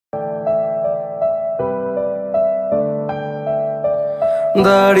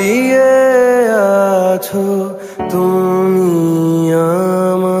দাঁড়িয়ে আছো তুমি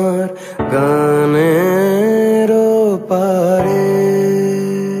আমার গানের পারে।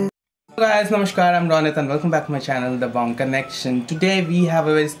 Guys, namaskar, I'm Ronit and welcome back to my channel The Bomb Connection. Today we have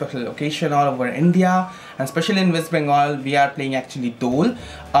a very special occasion all over India, and especially in West Bengal we are playing actually Dol.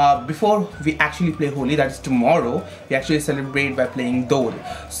 Before we actually play Holi, that is tomorrow, we actually celebrate by playing Dol.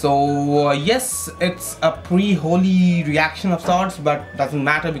 So yes, it's a pre-Holi reaction of sorts, but doesn't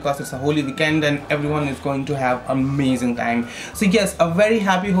matter because it's a Holi weekend and everyone is going to have amazing time. So yes, a very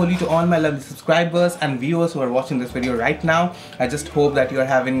happy Holi to all my lovely subscribers and viewers who are watching this video right now. I just hope that you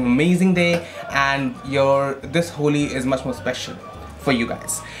are having an amazing day and this Holi is much more special for you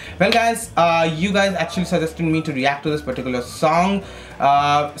guys. Well guys, you guys actually suggested me to react to this particular song.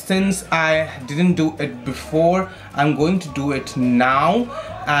 Since I didn't do it before, I'm going to do it now,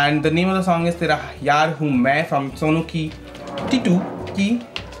 and the name of the song is Tera, Yaar, Hoon from Sonu ki Titu ki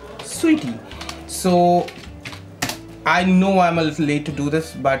Sweety. So I know I'm a little late to do this,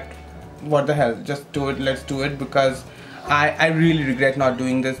 but what the hell, just do it. Let's do it, because I really regret not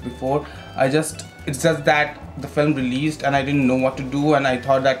doing this before. It's just that the film released and I didn't know what to do, and I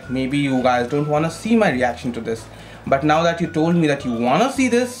thought that maybe you guys don't want to see my reaction to this. But now that you told me that you want to see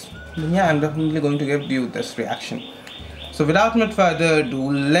this, yeah, I'm definitely going to give you this reaction. So without much further ado,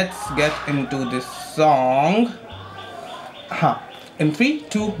 let's get into this song. In 3,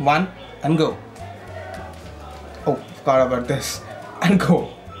 2, 1 and go. Oh, forgot about this. And go.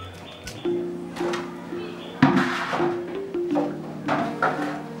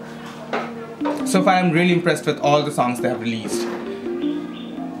 So far I'm really impressed with all the songs they have released.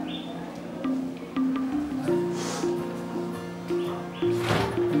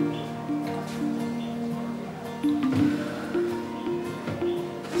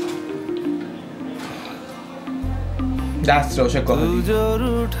 That's Rosha Kohli. तू जो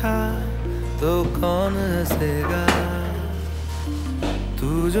रूठा तो कौन हंसेगा, तू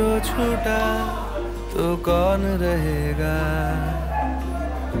जो छूटा तो कौन रहेगा,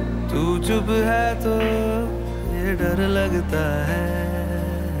 तू चुप है तो ये डर लगता है,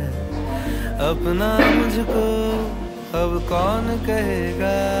 अपना मुझको अब कौन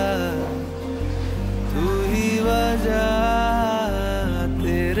कहेगा, तू ही वजह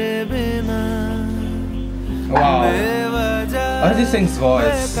तेरे बिना। Wow, Arijit Singh's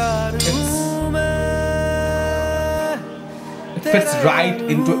voice, it fits right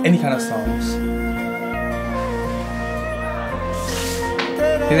into any kind of songs.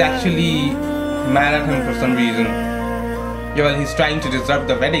 He's actually mad at him for some reason. Yeah, well, he's trying to disrupt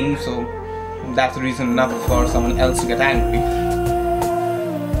the wedding, so that's reason enough for someone else to get angry.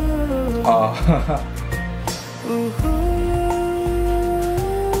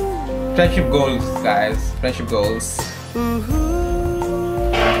 Friendship goals, guys. Friendship goals.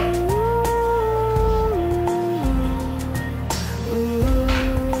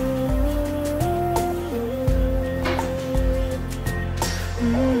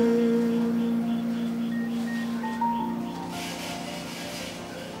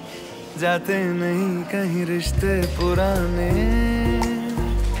 जाते नहीं कहीं रिश्ते पुराने,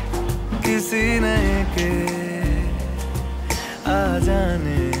 किसी नए के आ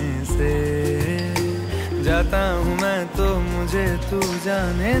जाने से, जाता हूँ मैं तो मुझे तू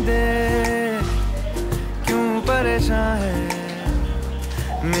जाने दे, क्यों परेशान है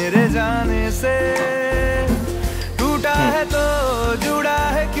मेरे जाने से, टूटा है तो जुड़ा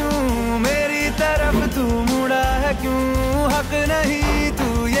है क्यों, मेरी तरफ तू मुड़ा है क्यों, हक नहीं तू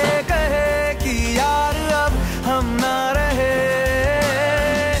ये कहे कि यार अब हम ना रहे,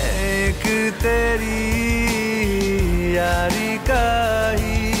 एक तेरी यारी का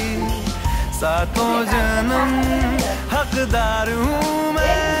ही सातों जन्म हकदार हूँ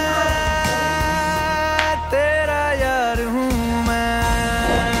मैं, तेरा यार हूँ मैं।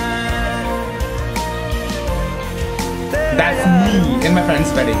 That's me in my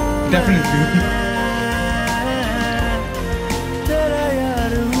friend's wedding, definitely.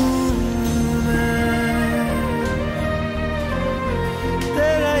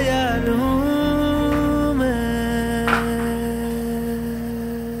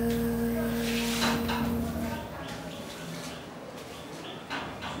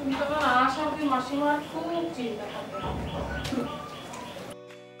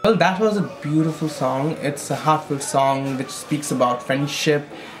 Well, that was a beautiful song. It's a heartfelt song which speaks about friendship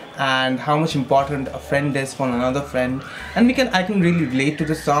and how much important a friend is for another friend. And I can really relate to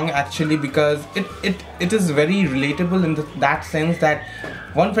this song actually, because it is very relatable in that sense that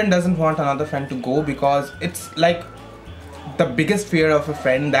one friend doesn't want another friend to go, because it's like the biggest fear of a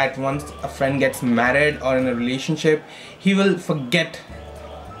friend that once a friend gets married or in a relationship, he will forget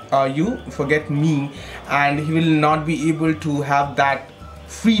you, forget me, and he will not be able to have that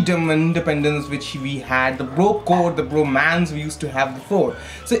freedom and independence which we had, the bro code, the bromance we used to have before.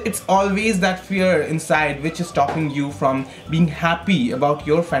 So it's always that fear inside which is stopping you from being happy about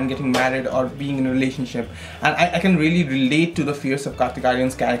your friend getting married or being in a relationship. And I can really relate to the fears of Kartik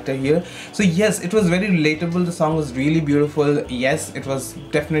Aaryan's character here. So yes, it was very relatable. The song was really beautiful. Yes, it was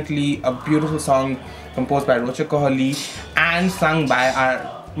definitely a beautiful song composed by HOLI and sung by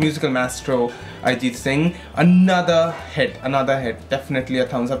our musical maestro Arijit Singh. Another hit, definitely a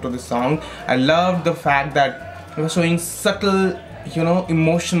thumbs up to this song. I loved the fact that it was showing subtle, you know,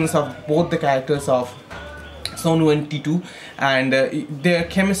 emotions of both the characters of Sonu and Titu, and their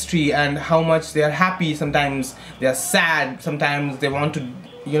chemistry and how much they are happy, sometimes they are sad, sometimes they want to,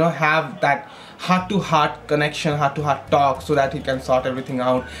 you know, have that heart-to-heart connection, heart-to-heart talk so that he can sort everything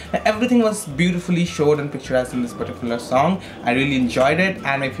out. Everything was beautifully showed and picturized in this particular song. I really enjoyed it,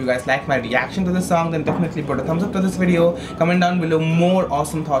 and if you guys like my reaction to the song, then definitely put a thumbs up to this video. Comment down below more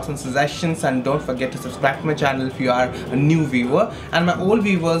awesome thoughts and suggestions, and don't forget to subscribe to my channel if you are a new viewer. And my old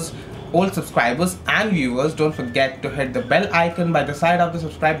viewers, old subscribers and viewers, don't forget to hit the bell icon by the side of the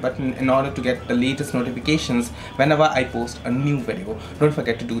subscribe button in order to get the latest notifications whenever I post a new video. Don't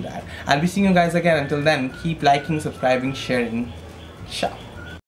forget to do that. I'll be seeing you guys again. Until then, keep liking, subscribing, sharing. Ciao.